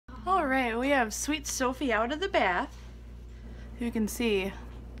Alright, we have sweet Sophie out of the bath. You can see,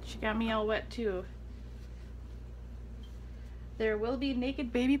 she got me all wet too. There will be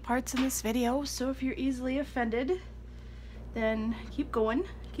naked baby parts in this video, so if you're easily offended, then keep going,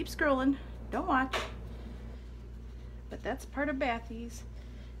 keep scrolling, don't watch. But that's part of bathies,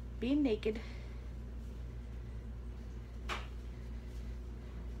 being naked.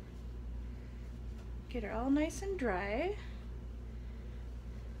 Get her all nice and dry.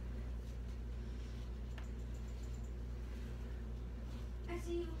 I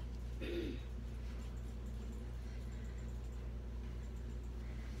see you.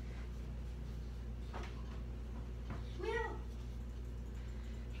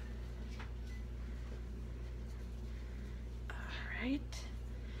 Alright,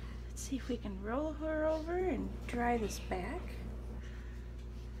 let's see if we can roll her over and dry this back.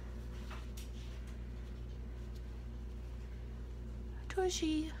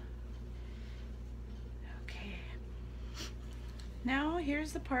 Tushy. Okay. Now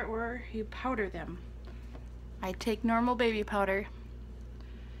here's the part where you powder them. I take normal baby powder.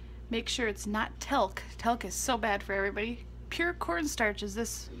 Make sure it's not talc. Talc is so bad for everybody. Pure cornstarch is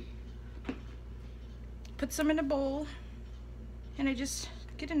this. Put some in a bowl, and I just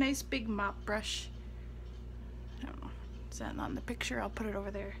get a nice big mop brush. I don't know, is that not in the picture? I'll put it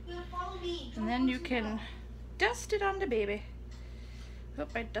over there. And then you can dust it on the baby. Oh,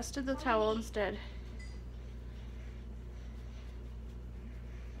 I dusted the towel instead.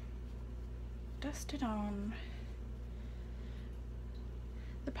 Dust it on.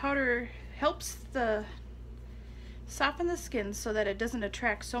 The powder helps soften the skin so that it doesn't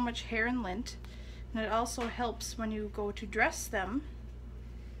attract so much hair and lint. And it also helps when you go to dress them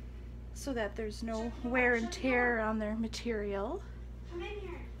so that there's no wear and tear on their material. Come in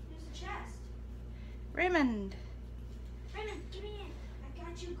here. There's a chest. Raymond. Raymond, give me in. I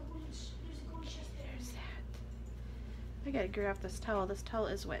got you. There's a gold chest there. There's that. I gotta get off this towel. This towel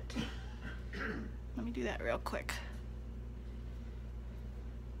is wet. Let me do that real quick.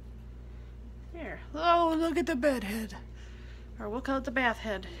 There. Oh, look at the bed head. Or we'll call it the bath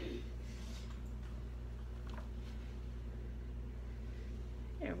head.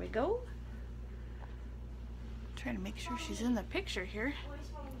 There we go. Trying to make sure she's in the picture here.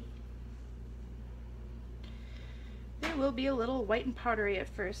 There will be a little white and powdery at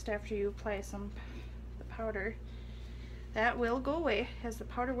first after you apply the powder. That will go away as the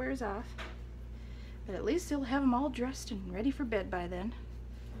powder wears off. But at least you'll have them all dressed and ready for bed by then.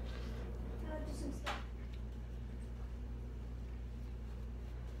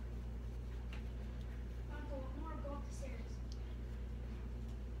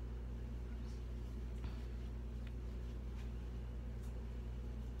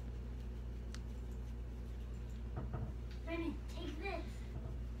 Raymond, take this.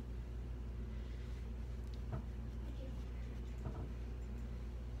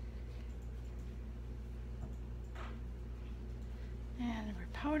 And we're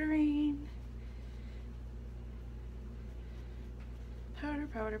powdering. Powder,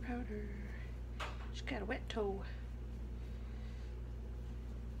 powder, powder. She's got a wet toe.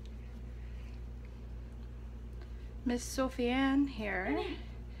 Miss Sophie Ann here.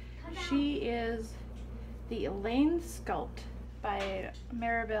 She is the Elaine Sculpt by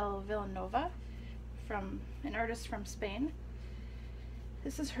Maribel Villanova, an artist from Spain.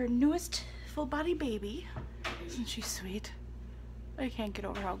 This is her newest full body baby. Isn't she sweet? I can't get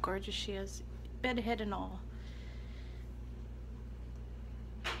over how gorgeous she is, bed head and all.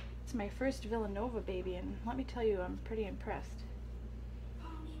 It's my first Villanova baby, and let me tell you, I'm pretty impressed.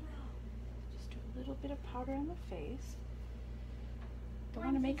 Just do a little bit of powder on the face. Don't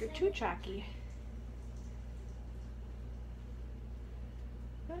want to make her too chalky.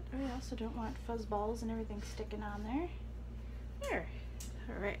 But I also don't want fuzz balls and everything sticking on there. There.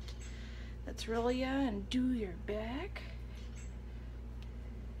 Alright. Let's roll ya and do your back.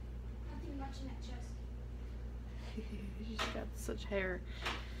 Nothing much in that chest. She's got such hair.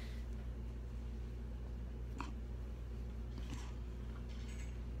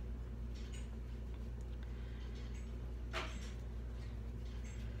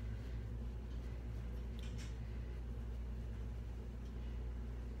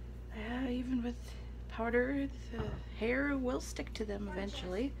 Even with powder, the hair will stick to them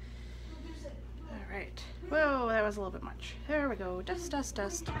eventually. Alright. Whoa, that was a little bit much. There we go. Dust, dust,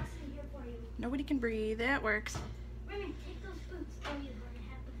 dust. Nobody can breathe. That works. Raymond, take those boots. Oh, you already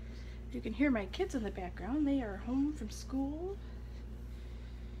have them. You can hear my kids in the background. They are home from school.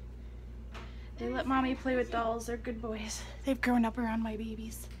 They let mommy play with dolls. They're good boys. They've grown up around my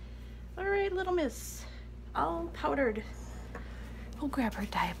babies. Alright, little miss. All powdered. We'll grab her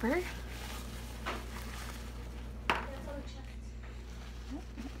diaper.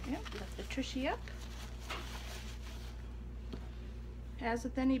 Yep, lift the tushy up. As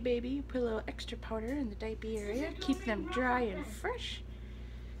with any baby, you put a little extra powder in the diaper area. Keep them dry and fresh.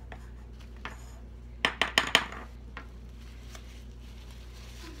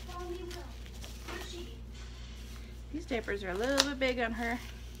 These diapers are a little bit big on her,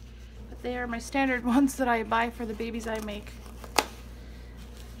 but they are my standard ones that I buy for the babies I make.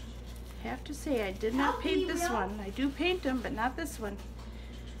 Have to say, I did not paint this one. I do paint them, but not this one.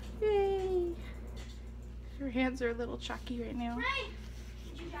 Yay! Her hands are a little chalky right now. Right.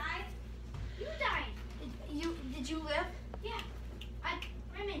 Did you die? You died. Did you live? Yeah.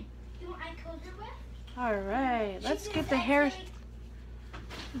 Raymond, you want I killed her with? All right, let's get the hair.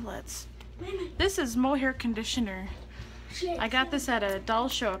 This is mohair conditioner. I got this at a doll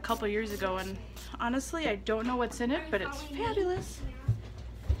show a couple years ago, and honestly, I don't know what's in it, but it's fabulous.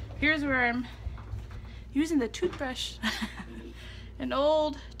 Here's where I'm using the toothbrush. An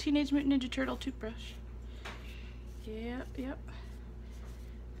old Teenage Mutant Ninja Turtle toothbrush. Yep. It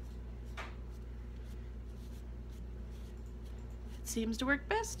seems to work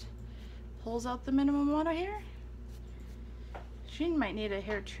best. Pulls out the minimum amount of hair. She might need a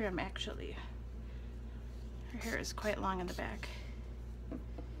hair trim, actually. Her hair is quite long in the back.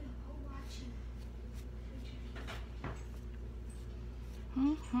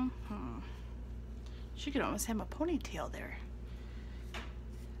 She could almost have a ponytail there.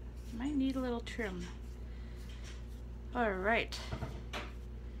 Might need a little trim. All right.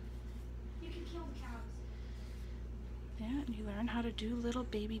 You can kill the cows. Yeah, and you learn how to do little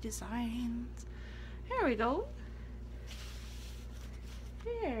baby designs. There we go.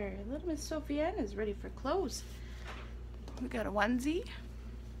 There, little Miss Sophie is ready for clothes. We got a onesie.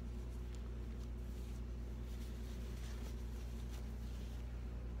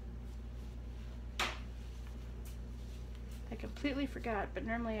 I completely forgot, but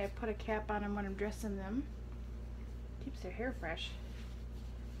normally I put a cap on them when I'm dressing them. Keeps their hair fresh.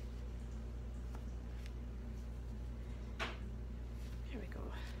 There we go.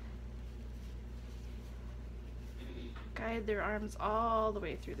 Guide their arms all the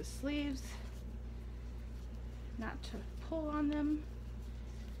way through the sleeves. Not to pull on them.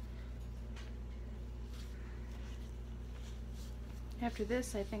 After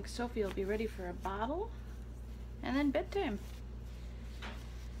this, I think Sophie will be ready for a bottle and then bedtime.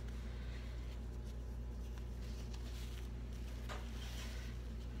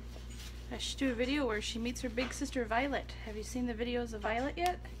 I should do a video where she meets her big sister Violet. Have you seen the videos of Violet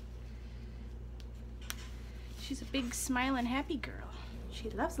yet? She's a big smiling happy girl. She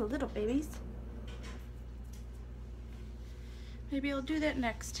loves the little babies. Maybe I'll do that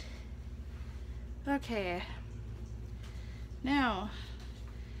next. Okay. Now,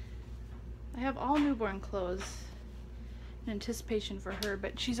 I have all newborn clothes in anticipation for her,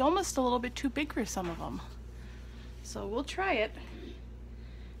 but she's almost a little bit too big for some of them. So we'll try it.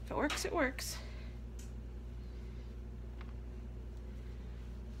 If it works, it works.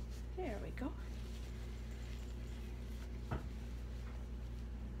 There we go.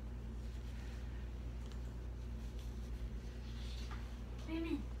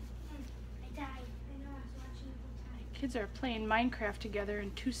 Raymond, I died. I know, I was watching the whole time. Kids are playing Minecraft together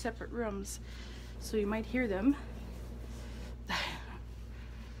in 2 separate rooms, so you might hear them.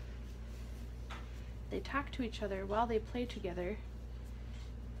 They talk to each other while they play together.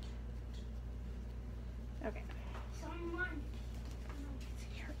 Okay. Someone.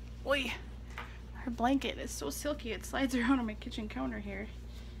 Oi! Her blanket is so silky it slides around on my kitchen counter here.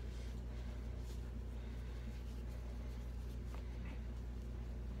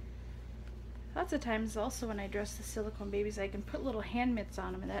 Lots of times also when I dress the silicone babies, I can put little hand mitts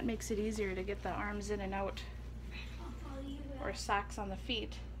on them, and that makes it easier to get the arms in and out. Or socks on the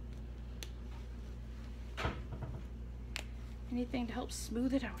feet. Anything to help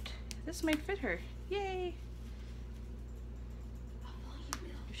smooth it out. This might fit her. Yay!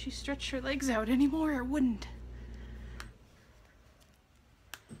 If she stretched her legs out anymore, it wouldn't.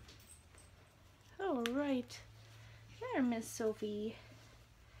 All right. There, Miss Sophie.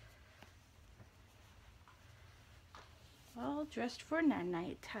 All dressed for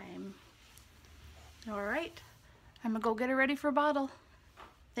night time. All right. I'm gonna go get her ready for a bottle.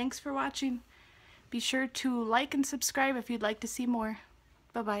 Thanks for watching. Be sure to like and subscribe if you'd like to see more.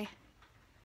 Bye-bye.